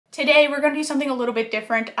Today we're going to do something a little bit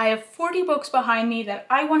different. I have 40 books behind me that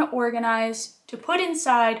I want to organize to put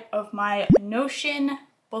inside of my Notion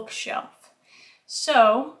bookshelf.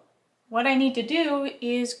 So what I need to do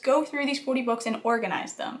is go through these 40 books and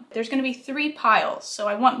organize them. There's going to be 3 piles. So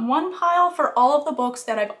I want one pile for all of the books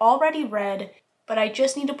that I've already read, but I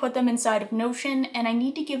just need to put them inside of Notion, and I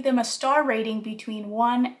need to give them a star rating between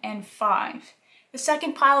 1 and 5. The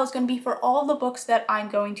second pile is going to be for all the books that I'm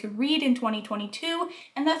going to read in 2022,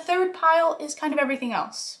 and the third pile is kind of everything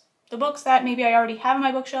else. The books that maybe I already have in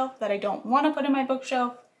my bookshelf that I don't want to put in my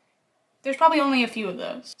bookshelf. There's probably only a few of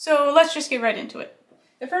those. So let's just get right into it.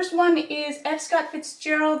 The first one is F. Scott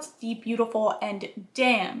Fitzgerald's The Beautiful and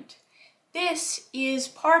Damned. This is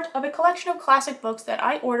part of a collection of classic books that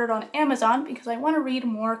I ordered on Amazon because I want to read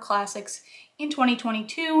more classics in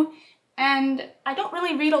 2022. And I don't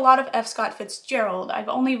really read a lot of F. Scott Fitzgerald. I've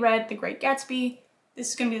only read The Great Gatsby. This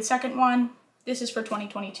is going to be the second one. This is for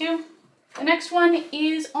 2022. The next one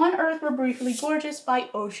is On Earth We're Briefly Gorgeous by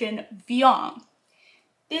Ocean Vuong.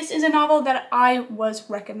 This is a novel that I was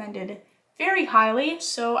recommended very highly,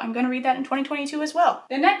 so I'm going to read that in 2022 as well.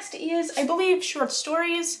 The next is, I believe, short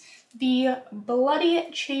stories. The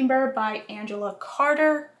Bloody Chamber by Angela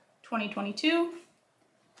Carter, 2022.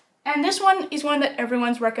 And this one is one that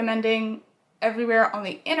everyone's recommending everywhere on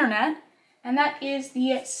the internet, and that is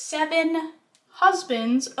The 7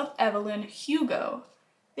 Husbands of Evelyn Hugo.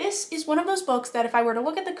 This is one of those books that if I were to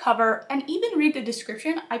look at the cover and even read the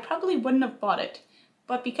description, I probably wouldn't have bought it.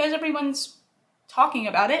 But because everyone's talking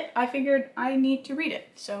about it, I figured I need to read it.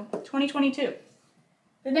 So 2022.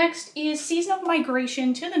 The next is Season of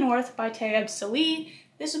Migration to the North by Taib Salih.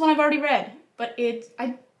 This is one I've already read, but it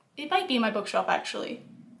might be in my bookshelf actually.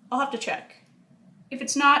 I'll have to check. If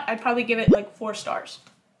it's not, I'd probably give it like 4 stars.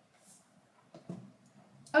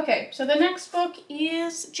 Okay, so the next book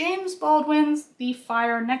is James Baldwin's The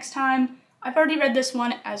Fire Next Time. I've already read this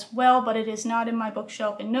one as well, but it is not in my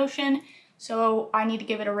bookshelf in Notion, so I need to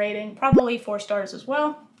give it a rating, probably 4 stars as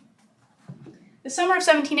well. The Summer of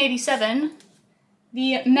 1787,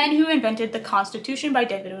 The Men Who Invented the Constitution by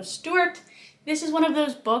David O. Stewart. This is one of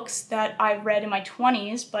those books that I read in my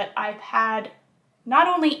 20s, but I've had not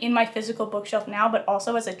only in my physical bookshelf now, but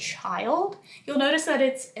also as a child. You'll notice that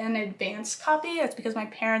it's an advanced copy. That's because my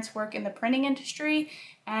parents work in the printing industry,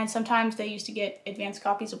 and sometimes they used to get advanced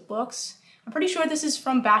copies of books. I'm pretty sure this is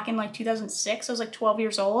from back in like 2006. I was like 12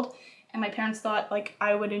 years old, and my parents thought like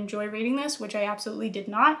I would enjoy reading this, which I absolutely did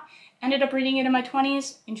not. Ended up reading it in my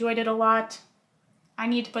 20s, enjoyed it a lot. I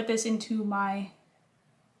need to put this into my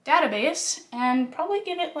database and probably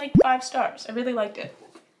give it like 5 stars. I really liked it.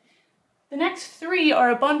 The next 3 are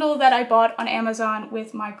a bundle that I bought on Amazon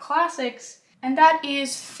with my classics, and that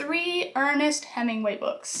is 3 Ernest Hemingway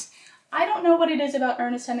books. I don't know what it is about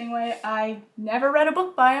Ernest Hemingway. I never read a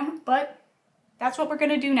book by him, but that's what we're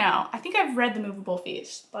gonna do now. I think I've read The Movable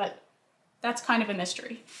Feast, but that's kind of a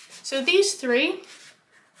mystery. So these 3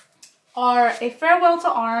 are A Farewell to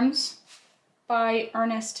Arms by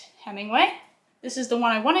Ernest Hemingway. This is the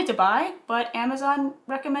one I wanted to buy, but Amazon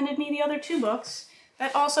recommended me the other 2 books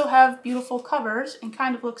that also have beautiful covers and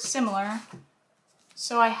kind of look similar,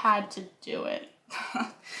 so I had to do it.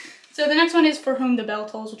 So the next one is For Whom the Bell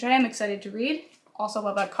Tolls, which I am excited to read. Also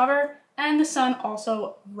love that cover. And The Sun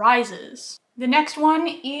Also Rises. The next one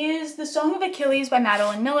is The Song of Achilles by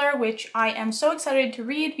Madeline Miller, which I am so excited to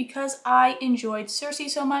read because I enjoyed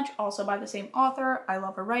Circe so much, also by the same author. I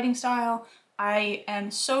love her writing style. I am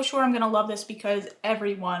so sure I'm gonna love this because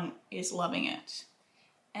everyone is loving it.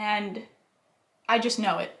 And I just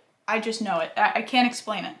know it. I just know it. I can't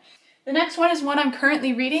explain it. The next one is one I'm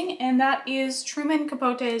currently reading, and that is Truman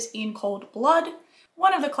Capote's In Cold Blood,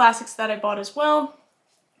 one of the classics that I bought as well.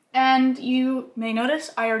 And you may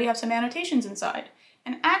notice I already have some annotations inside.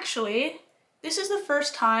 And actually, this is the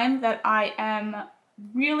first time that I am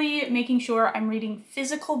really making sure I'm reading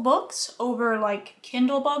physical books over like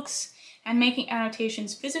Kindle books and making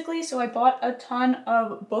annotations physically. So I bought a ton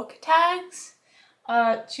of book tags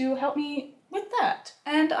to help me with that.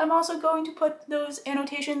 And I'm also going to put those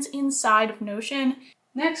annotations inside of Notion.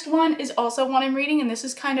 Next one is also one I'm reading, and this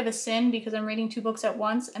is kind of a sin because I'm reading 2 books at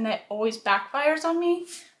once and that always backfires on me.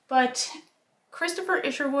 But Christopher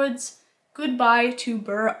Isherwood's Goodbye to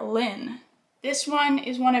Berlin. This one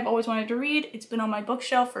is one I've always wanted to read. It's been on my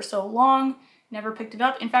bookshelf for so long, never picked it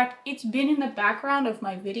up. In fact, it's been in the background of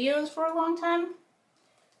my videos for a long time.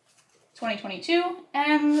 2022.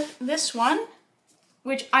 And this one,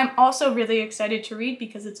 which I'm also really excited to read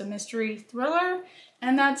because it's a mystery thriller,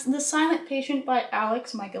 and that's The Silent Patient by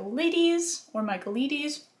Alex Michaelides, or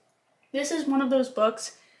Michaelides. This is one of those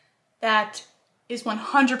books that is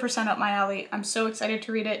 100% up my alley. I'm so excited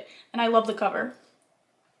to read it, and I love the cover.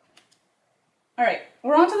 All right,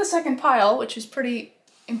 we're on to the second pile, which is pretty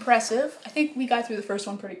impressive. I think we got through the first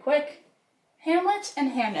one pretty quick. Hamlet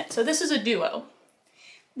and Hamnet. So this is a duo.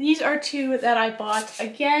 These are two that I bought.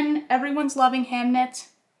 Again, everyone's loving Hamnet.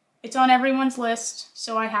 It's on everyone's list,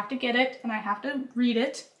 so I have to get it, and I have to read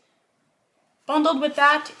it. Bundled with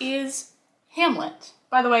that is Hamlet.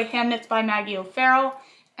 By the way, Hamnet's by Maggie O'Farrell,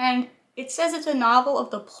 and it says it's a novel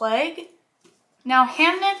of the plague. Now,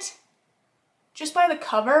 Hamnet, just by the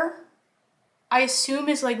cover, I assume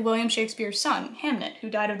is like William Shakespeare's son, Hamnet, who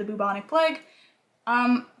died of the bubonic plague.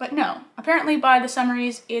 But no, apparently by the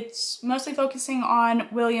summaries, it's mostly focusing on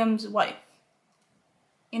William's wife.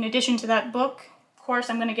 In addition to that book, of course,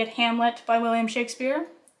 I'm gonna get Hamlet by William Shakespeare.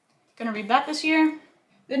 Gonna read that this year.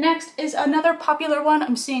 The next is another popular one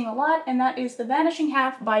I'm seeing a lot, and that is The Vanishing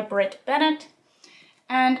Half by Brit Bennett.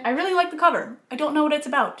 And I really like the cover. I don't know what it's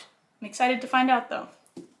about. I'm excited to find out though.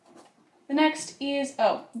 The next is,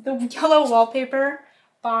 The Yellow Wallpaper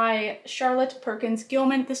by Charlotte Perkins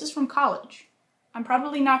Gilman. This is from college. I'm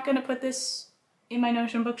probably not going to put this in my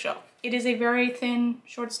Notion bookshelf. It is a very thin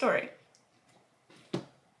short story.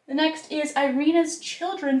 The next is Irina's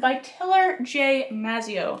Children by Tiller J.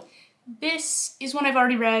 Mazzio. This is one I've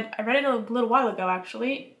already read. I read it a little while ago,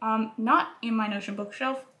 actually. Not in my Notion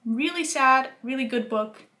bookshelf. Really sad, really good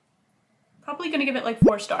book. Probably going to give it like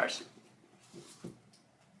 4 stars.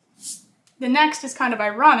 The next is kind of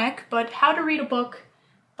ironic, but How to Read a Book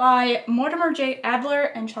by Mortimer J. Adler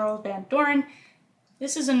and Charles Van Doren.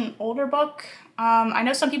 This is an older book. I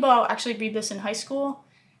know some people actually read this in high school.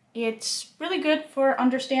 It's really good for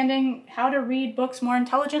understanding how to read books more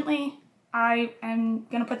intelligently. I am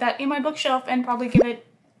going to put that in my bookshelf and probably give it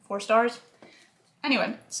 4 stars.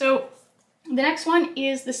 Anyway, so the next one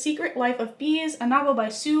is The Secret Life of Bees, a novel by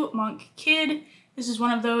Sue Monk Kidd. This is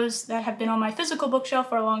one of those that have been on my physical bookshelf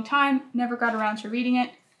for a long time. Never got around to reading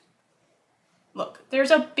it. Look,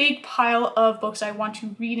 there's a big pile of books I want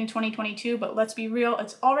to read in 2022, but let's be real,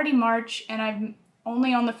 it's already March and I'm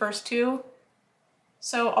only on the first 2.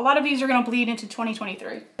 So a lot of these are going to bleed into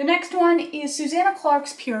 2023. The next one is Susanna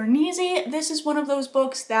Clarke's Piranesi. This is one of those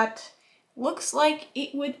books that looks like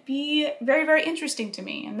it would be very, very interesting to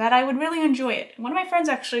me and that I would really enjoy it. One of my friends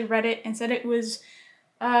actually read it and said it was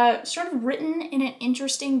sort of written in an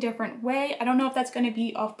interesting, different way. I don't know if that's going to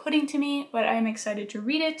be off-putting to me, but I'm excited to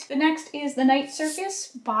read it. The next is The Night Circus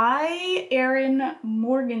by Erin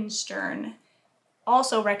Morgenstern.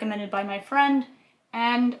 Also recommended by my friend,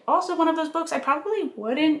 and also one of those books I probably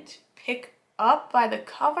wouldn't pick up by the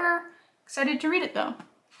cover. Excited to read it though.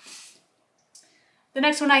 The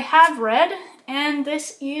next one I have read, and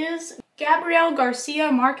this is Gabriel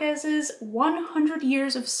Garcia Marquez's 100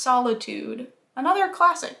 Years of Solitude. Another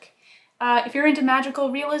classic. If you're into magical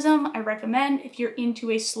realism, I recommend. If you're into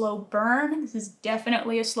a slow burn, this is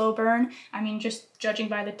definitely a slow burn. I mean, just judging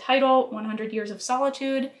by the title, 100 Years of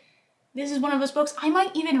Solitude. This is one of those books I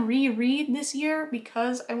might even reread this year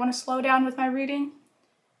because I want to slow down with my reading.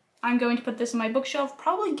 I'm going to put this in my bookshelf,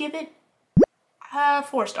 probably give it a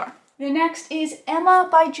 4 star. The next is Emma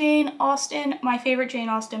by Jane Austen, my favorite Jane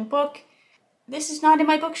Austen book. This is not in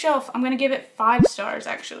my bookshelf. I'm going to give it 5 stars,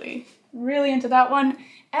 actually. Really into that one.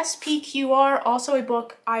 SPQR, also a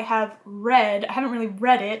book I have read. I haven't really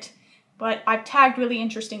read it, but I've tagged really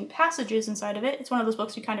interesting passages inside of it. It's one of those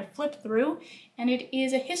books you kind of flip through, and it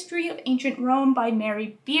is A History of Ancient Rome by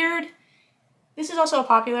Mary Beard. This is also a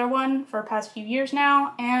popular one for the past few years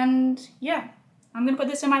now, and yeah, I'm gonna put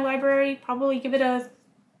this in my library, probably give it a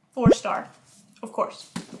 4 star, of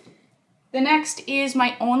course. The next is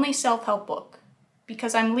my only self-help book,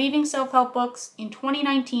 because I'm leaving self-help books in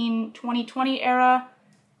 2019, 2020 era.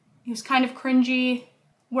 It was kind of cringy.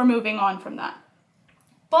 We're moving on from that.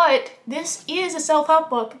 But this is a self-help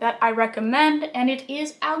book that I recommend, and it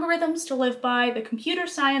is Algorithms to Live By, The Computer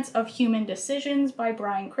Science of Human Decisions by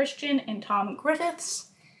Brian Christian and Tom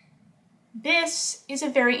Griffiths. This is a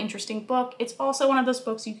very interesting book. It's also one of those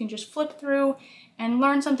books you can just flip through and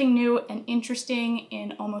learn something new and interesting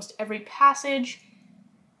in almost every passage.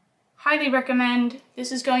 Highly recommend.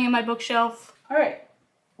 This is going in my bookshelf. All right,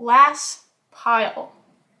 last pile.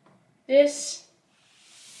 This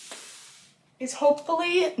is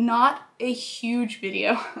hopefully not a huge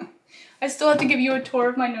video. I still have to give you a tour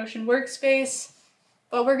of my Notion workspace,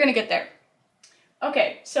 but we're gonna get there.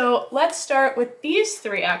 Okay, so let's start with these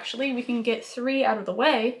 3 actually. We can get 3 out of the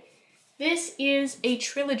way. This is a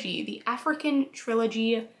trilogy, the African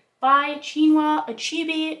Trilogy by Chinua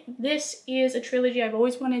Achebe. This is a trilogy I've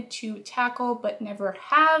always wanted to tackle but never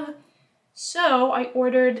have. So I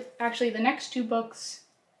ordered actually the next 2 books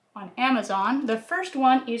on Amazon. The first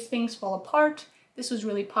one is Things Fall Apart. This was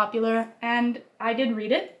really popular, and I did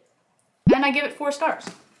read it, and I give it 4 stars.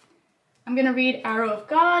 I'm gonna read Arrow of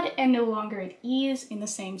God and No Longer at Ease in the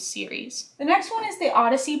same series. The next one is The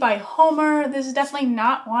Odyssey by Homer. This is definitely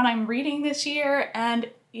not one I'm reading this year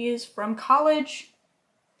and is from college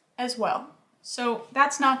as well. So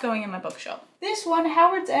that's not going in my bookshelf. This one,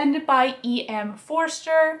 Howard's End by E.M.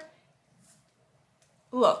 Forster.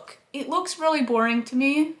 Look, it looks really boring to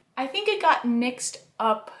me. I think it got mixed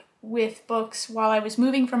up with books while I was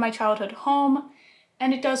moving from my childhood home.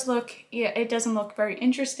 And it does look, yeah, it doesn't look very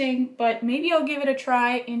interesting, but maybe I'll give it a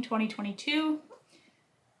try in 2022.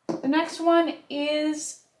 The next one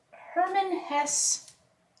is Hermann Hesse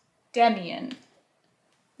Demian.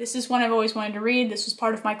 This is one I've always wanted to read. This was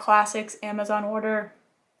part of my classics Amazon order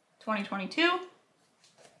 2022.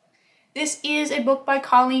 This is a book by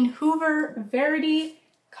Colleen Hoover, Verity.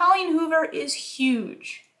 Colleen Hoover is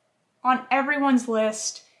huge on everyone's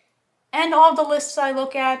list and all the lists I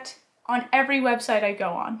look at on every website I go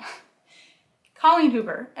on. Colleen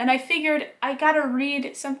Hoover, and I figured I gotta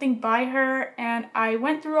read something by her, and I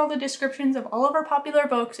went through all the descriptions of all of her popular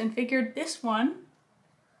books and figured this one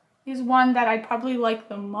is one that I'd probably like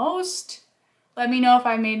the most. Let me know if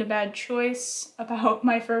I made a bad choice about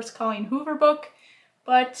my first Colleen Hoover book,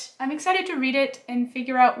 but I'm excited to read it and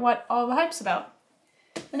figure out what all the hype's about.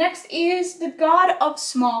 The next is The God of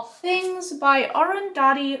Small Things by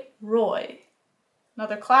Arundhati Roy.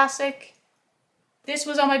 Another classic. This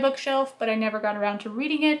was on my bookshelf, but I never got around to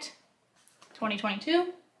reading it.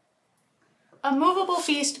 2022. A Movable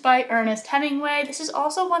Feast by Ernest Hemingway. This is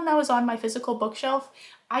also one that was on my physical bookshelf.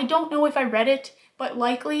 I don't know if I read it, but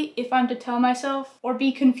likely if I'm to tell myself or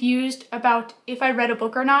be confused about if I read a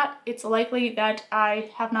book or not, it's likely that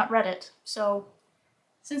I have not read it. So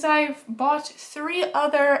since I've bought 3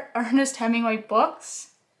 other Ernest Hemingway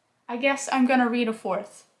books, I guess I'm gonna read a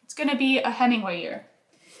 4th. It's gonna be a Hemingway year.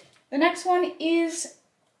 The next one is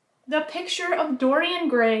The Picture of Dorian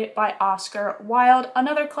Gray by Oscar Wilde.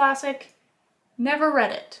 Another classic. Never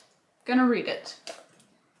read it. Gonna read it.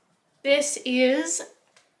 This is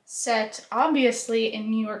set, obviously, in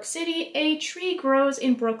New York City. A Tree Grows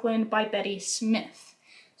in Brooklyn by Betty Smith.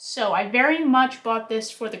 So I very much bought this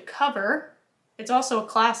for the cover. It's also a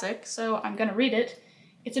classic, so I'm gonna read it.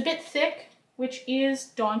 It's a bit thick, which is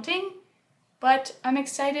daunting, but I'm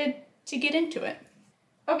excited to get into it.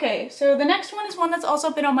 Okay, so the next one is one that's also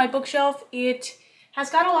been on my bookshelf. It has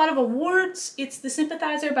got a lot of awards. It's The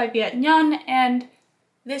Sympathizer by Viet Nguyen, and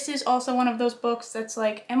this is also one of those books that's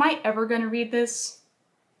like, am I ever gonna read this?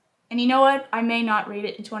 And you know what? I may not read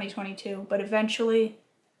it in 2022, but eventually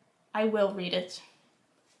I will read it.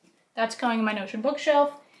 That's going in my Notion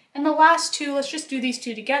bookshelf. And the last 2, let's just do these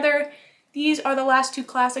 2 together. These are the last 2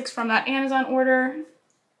 classics from that Amazon order.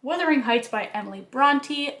 Wuthering Heights by Emily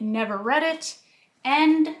Bronte, never read it,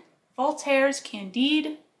 and Voltaire's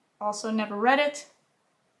Candide, also never read it.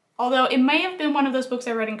 Although it may have been one of those books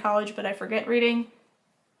I read in college, but I forget reading.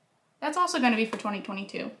 That's also going to be for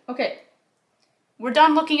 2022. Okay, we're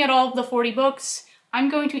done looking at all of the 40 books. I'm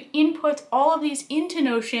going to input all of these into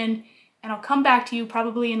Notion, and I'll come back to you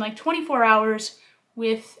probably in like 24 hours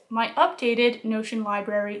with my updated Notion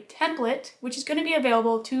library template, which is going to be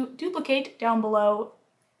available to duplicate down below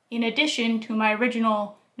in addition to my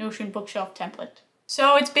original Notion bookshelf template.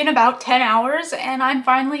 So it's been about 10 hours and I'm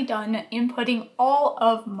finally done inputting all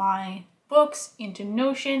of my books into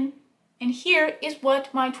Notion. And here is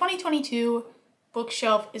what my 2022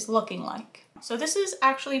 bookshelf is looking like. So this is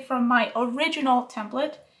actually from my original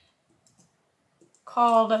template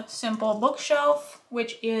called Simple Bookshelf,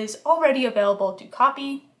 which is already available to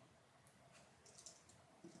copy.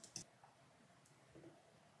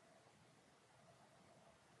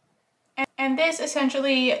 And this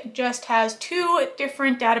essentially just has 2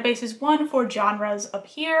 different databases, one for genres up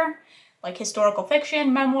here, like historical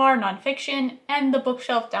fiction, memoir, nonfiction, and the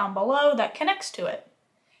bookshelf down below that connects to it.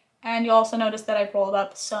 And you'll also notice that I've rolled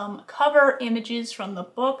up some cover images from the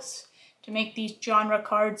books to make these genre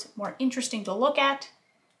cards more interesting to look at.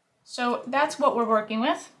 So that's what we're working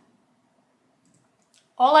with.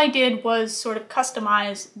 All I did was sort of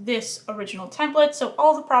customize this original template, so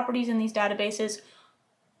all the properties in these databases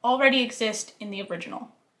already exist in the original.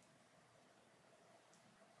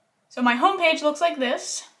 So my homepage looks like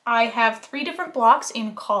this. I have 3 different blocks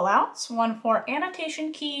in callouts, one for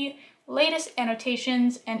annotation key, latest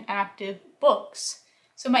annotations, and active books.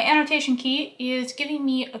 So my annotation key is giving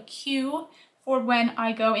me a cue for when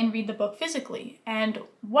I go and read the book physically, and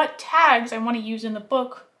what tags I want to use in the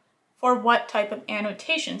book for what type of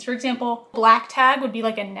annotations. For example, black tag would be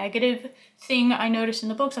like a negative thing I noticed in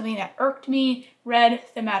the book, something that irked me. Red,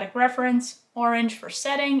 thematic reference. Orange for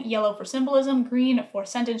setting. Yellow for symbolism. Green for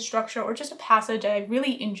sentence structure or just a passage I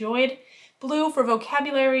really enjoyed. Blue for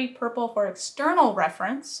vocabulary. Purple for external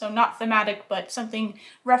reference, so not thematic but something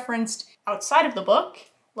referenced outside of the book,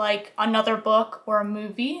 like another book or a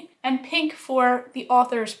movie. And pink for the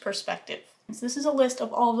author's perspective. So this is a list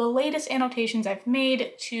of all the latest annotations I've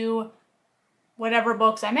made to whatever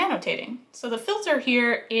books I'm annotating. So the filter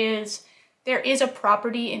here is, there is a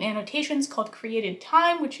property in annotations called created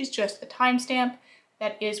time, which is just a timestamp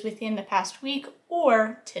that is within the past week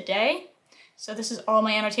or today. So this is all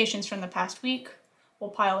my annotations from the past week. We'll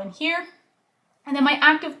pile in here. And then my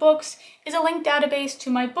active books is a linked database to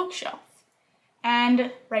my bookshelf.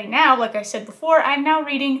 And right now, like I said before, I'm now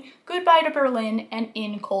reading Goodbye to Berlin and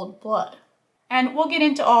In Cold Blood. And we'll get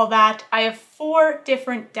into all that. I have 4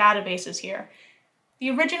 different databases here. The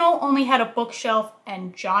original only had a bookshelf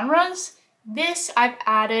and genres. This I've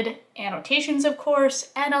added annotations, of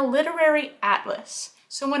course, and a literary atlas.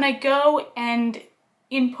 So when I go and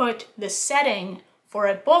input the setting for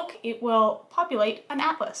a book, it will populate an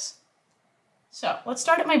atlas. So let's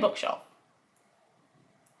start at my bookshelf.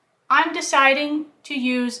 I'm deciding to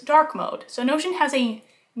use dark mode. So Notion has a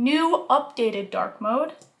new updated dark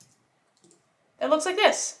mode. It looks like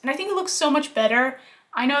this, and I think it looks so much better.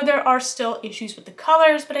 I know there are still issues with the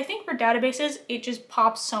colors, but I think for databases, it just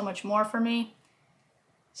pops so much more for me.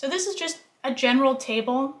 So this is just a general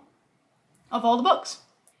table of all the books.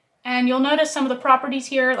 And you'll notice some of the properties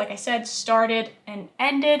here, like I said, started and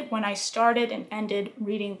ended. When I started and ended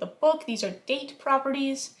reading the book, these are date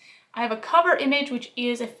properties. I have a cover image, which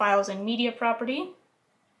is a files and media property,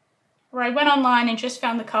 where I went online and just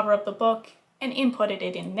found the cover of the book and inputted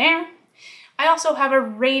it in there. I also have a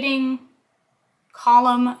rating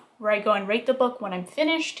column where I go and rate the book when I'm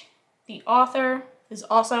finished. The author is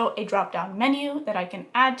also a drop-down menu that I can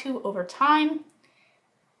add to over time.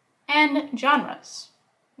 And genres,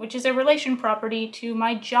 which is a relation property to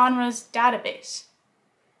my genres database.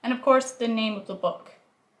 And of course, the name of the book.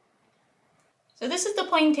 So this is the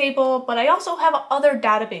plain table, but I also have other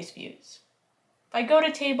database views. If I go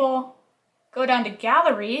to table, go down to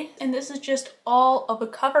gallery, and this is just all of the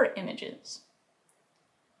cover images.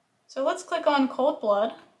 So let's click on Cold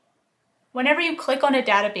Blood. Whenever you click on a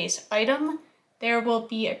database item, there will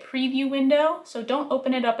be a preview window, so don't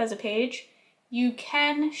open it up as a page. You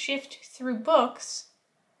can shift through books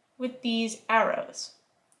with these arrows,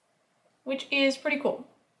 which is pretty cool.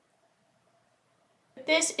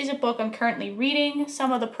 This is a book I'm currently reading.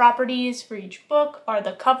 Some of the properties for each book are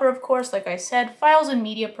the cover, of course, like I said, files and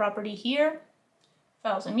media property here,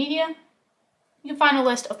 files and media. You can find a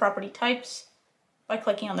list of property types by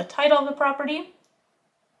clicking on the title of the property.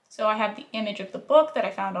 So I have the image of the book that I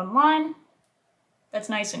found online. That's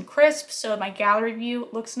nice and crisp, so my gallery view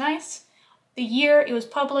looks nice. The year it was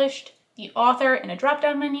published, the author in a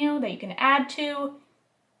drop-down menu that you can add to,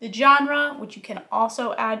 the genre, which you can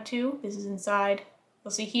also add to. This is inside,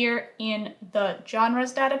 you'll see here in the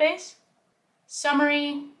genres database.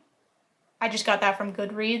 Summary, I just got that from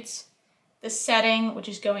Goodreads. The setting, which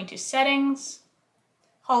is going to settings.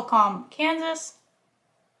 Holcomb, Kansas.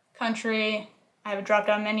 Country, I have a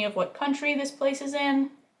drop-down menu of what country this place is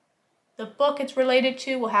in. The book it's related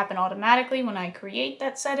to will happen automatically when I create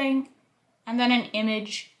that setting. And then an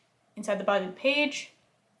image inside the body of the page.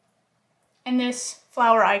 And this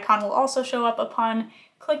flower icon will also show up upon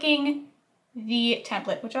clicking the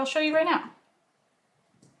template, which I'll show you right now.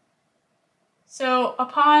 So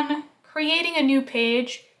upon creating a new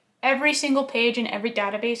page, every single page in every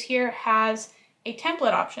database here has a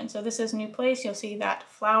template option. So this is new place, you'll see that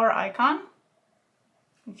flower icon.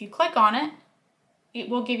 If you click on it, it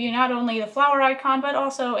will give you not only the flower icon, but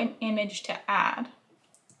also an image to add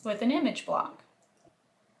with an image block.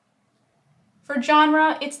 For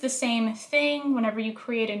genre, it's the same thing. Whenever you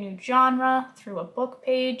create a new genre through a book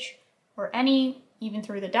page or even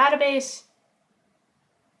through the database,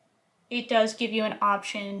 it does give you an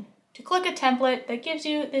option to click a template that gives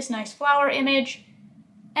you this nice flower image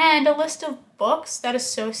and a list of books that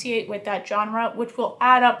associate with that genre, which will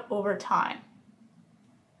add up over time.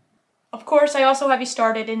 Of course, I also have a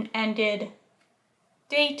started and ended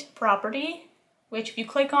date property, which if you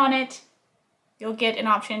click on it, you'll get an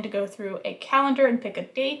option to go through a calendar and pick a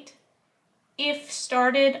date. If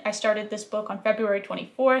started, I started this book on February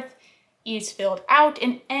 24th, is filled out,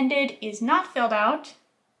 and ended is not filled out.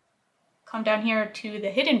 Come down here to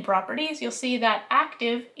the hidden properties, you'll see that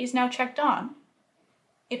active is now checked on.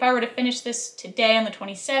 If I were to finish this today on the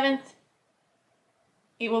 27th,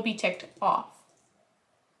 it will be ticked off.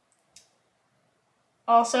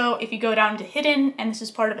 Also, if you go down to hidden, and this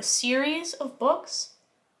is part of a series of books,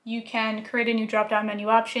 you can create a new drop-down menu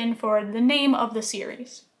option for the name of the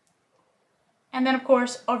series. And then of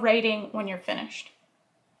course, a rating when you're finished.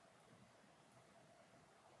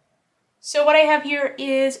 So what I have here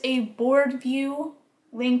is a board view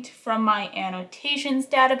linked from my annotations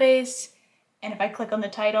database. And if I click on the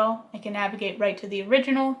title, I can navigate right to the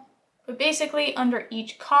original. But basically under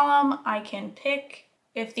each column, I can pick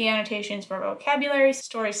if the annotations for vocabulary,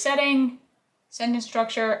 story setting, sentence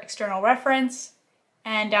structure, external reference,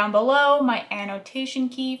 and down below, my annotation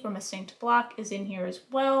key from a synced block is in here as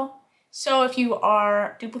well. So if you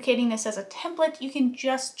are duplicating this as a template, you can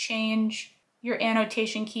just change your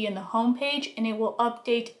annotation key in the home page and it will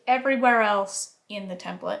update everywhere else in the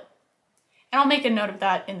template. And I'll make a note of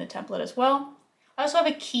that in the template as well. I also have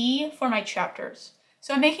a key for my chapters.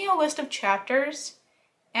 So I'm making a list of chapters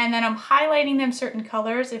and then I'm highlighting them certain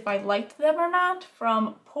colors if I liked them or not,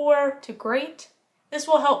 from poor to great. This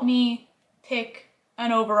will help me pick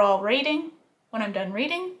an overall rating when I'm done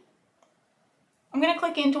reading. I'm going to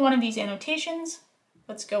click into one of these annotations.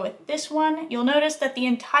 Let's go with this one. You'll notice that the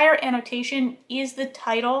entire annotation is the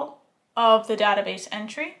title of the database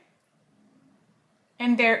entry.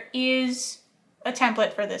 And there is a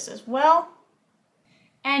template for this as well.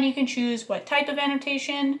 And you can choose what type of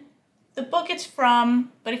annotation, the book it's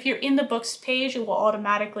from, but if you're in the books page, it will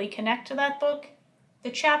automatically connect to that book,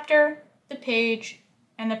 the chapter, the page,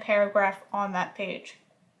 and the paragraph on that page.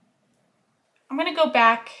 I'm going to go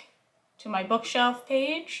back to my bookshelf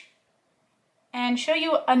page and show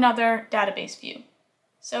you another database view.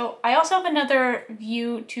 So I also have another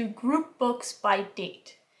view to group books by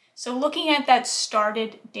date. So looking at that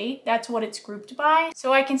started date, that's what it's grouped by.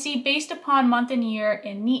 So I can see based upon month and year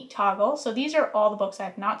in neat toggle. So these are all the books I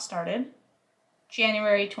have not started.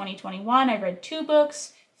 January 2021, I read 2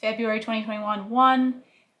 books, February 2021, 1,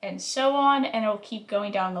 and so on. And it'll keep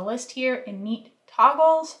going down the list here in neat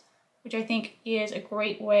toggles, which I think is a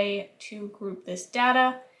great way to group this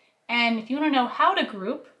data. And if you want to know how to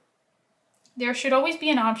group, there should always be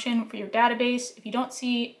an option for your database. If you don't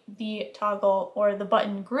see the toggle or the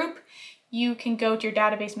button group, you can go to your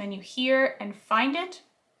database menu here and find it.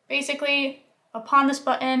 Basically, upon this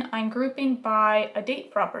button, I'm grouping by a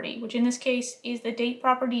date property, which in this case is the date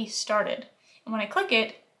property started. And when I click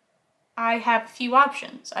it, I have a few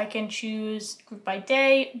options. I can choose group by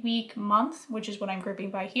day, week, month, which is what I'm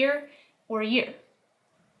grouping by here, or year.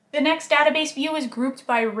 The next database view is grouped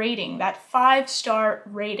by rating, that 5-star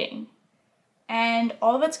rating. And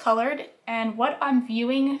all of it's colored, and what I'm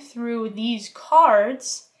viewing through these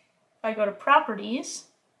cards, if I go to properties,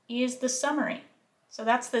 is the summary. So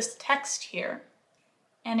that's this text here.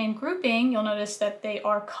 And in grouping, you'll notice that they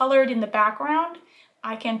are colored in the background.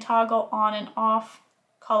 I can toggle on and off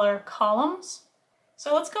color columns.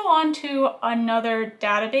 So let's go on to another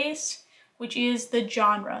database, which is the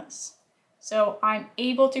genres. So I'm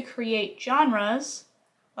able to create genres,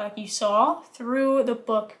 like you saw, through the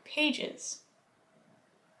book pages.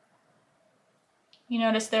 You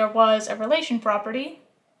notice there was a relation property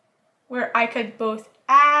where I could both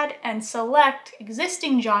add and select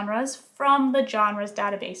existing genres from the genres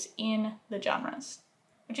database in the genres,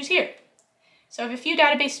 which is here. So I have a few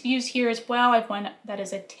database views here as well. I have one that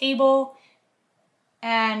is a table,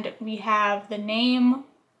 and we have the name,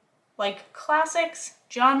 like classics,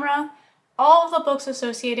 genre, all of the books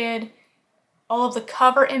associated, all of the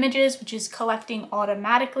cover images, which is collecting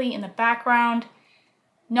automatically in the background,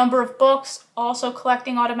 number of books also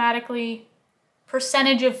collecting automatically,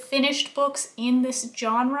 percentage of finished books in this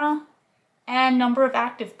genre, and number of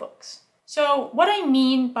active books. So what I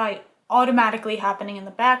mean by automatically happening in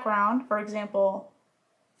the background, for example,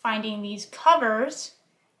 finding these covers,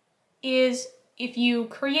 is if you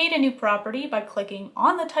create a new property by clicking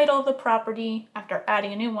on the title of the property after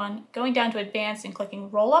adding a new one, going down to advanced and clicking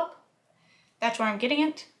roll up, that's where I'm getting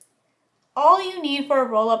it. All you need for a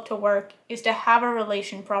rollup to work is to have a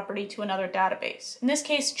relation property to another database. In this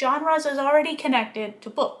case, genres is already connected to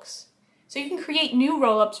books. So you can create new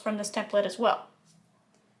rollups from this template as well.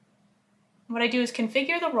 What I do is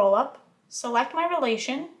configure the rollup, select my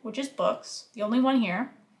relation, which is books, the only one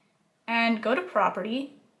here, and go to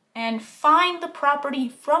property and find the property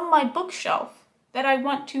from my bookshelf that I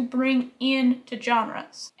want to bring in to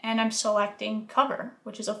genres. And I'm selecting cover,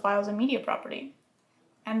 which is a files and media property.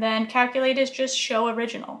 And then calculate is just show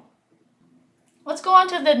original. Let's go on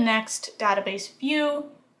to the next database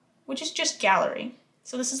view, which is just gallery.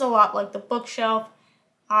 So this is a lot like the bookshelf.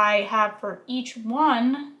 I have for each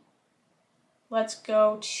one, let's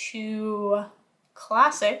go to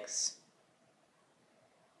classics.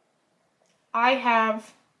 I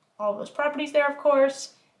have all those properties there, of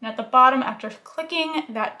course. And at the bottom, after clicking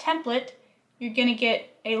that template, you're going to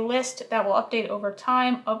get a list that will update over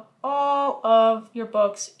time of all of your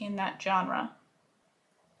books in that genre.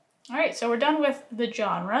 All right, so we're done with the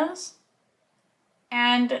genres.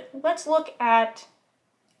 And let's look at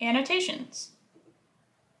annotations.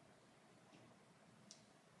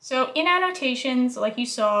 So in annotations, like you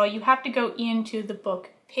saw, you have to go into the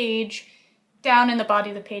book page, down in the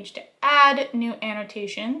body of the page to add new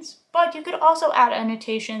annotations, but you could also add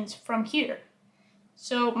annotations from here.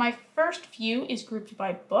 So my first view is grouped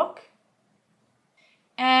by book,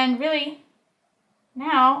 and really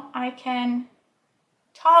now I can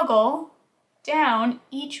toggle down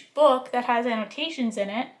each book that has annotations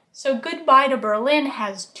in it. So Goodbye to Berlin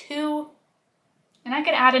has 2, and I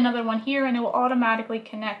can add another one here and it will automatically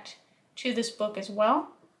connect to this book as well.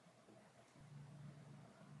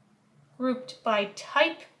 Grouped by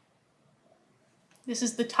type. This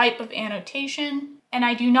is the type of annotation, and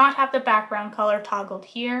I do not have the background color toggled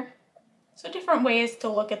here. So different ways to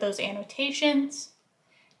look at those annotations.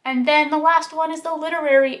 And then the last one is the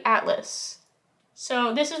literary atlas.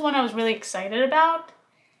 So this is one I was really excited about,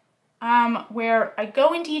 where I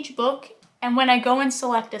go into each book, and when I go and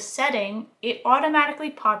select a setting, it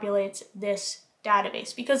automatically populates this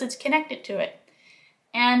database because it's connected to it.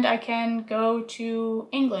 And I can go to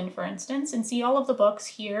England, for instance, and see all of the books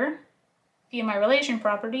here via my relation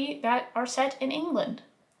property that are set in England.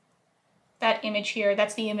 That image here,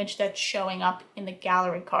 that's the image that's showing up in the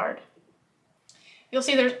gallery card. You'll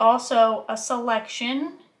see there's also a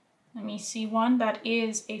selection. Let me see one that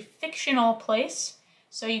is a fictional place.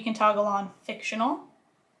 So you can toggle on fictional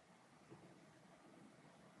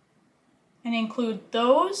and include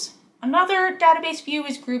those. Another database view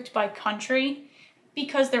is grouped by country,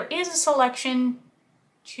 because there is a selection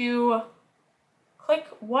to click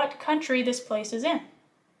what country this place is in.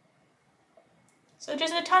 So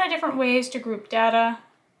just a ton of different ways to group data.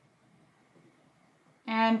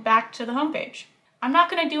 And back to the homepage. I'm not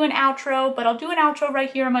going to do an outro, but I'll do an outro right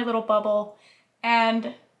here in my little bubble.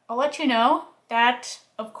 And I'll let you know that,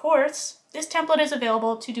 of course, this template is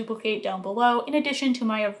available to duplicate down below, in addition to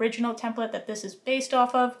my original template that this is based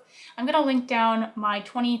off of. I'm going to link down my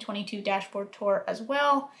 2022 dashboard tour as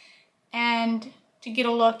well, and to get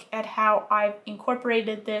a look at how I've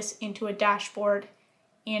incorporated this into a dashboard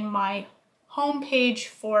in my home page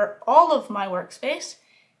for all of my workspace.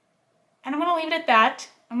 And I'm going to leave it at that.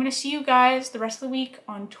 I'm going to see you guys the rest of the week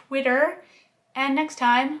on Twitter, and next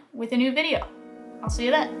time with a new video. I'll see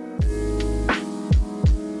you then.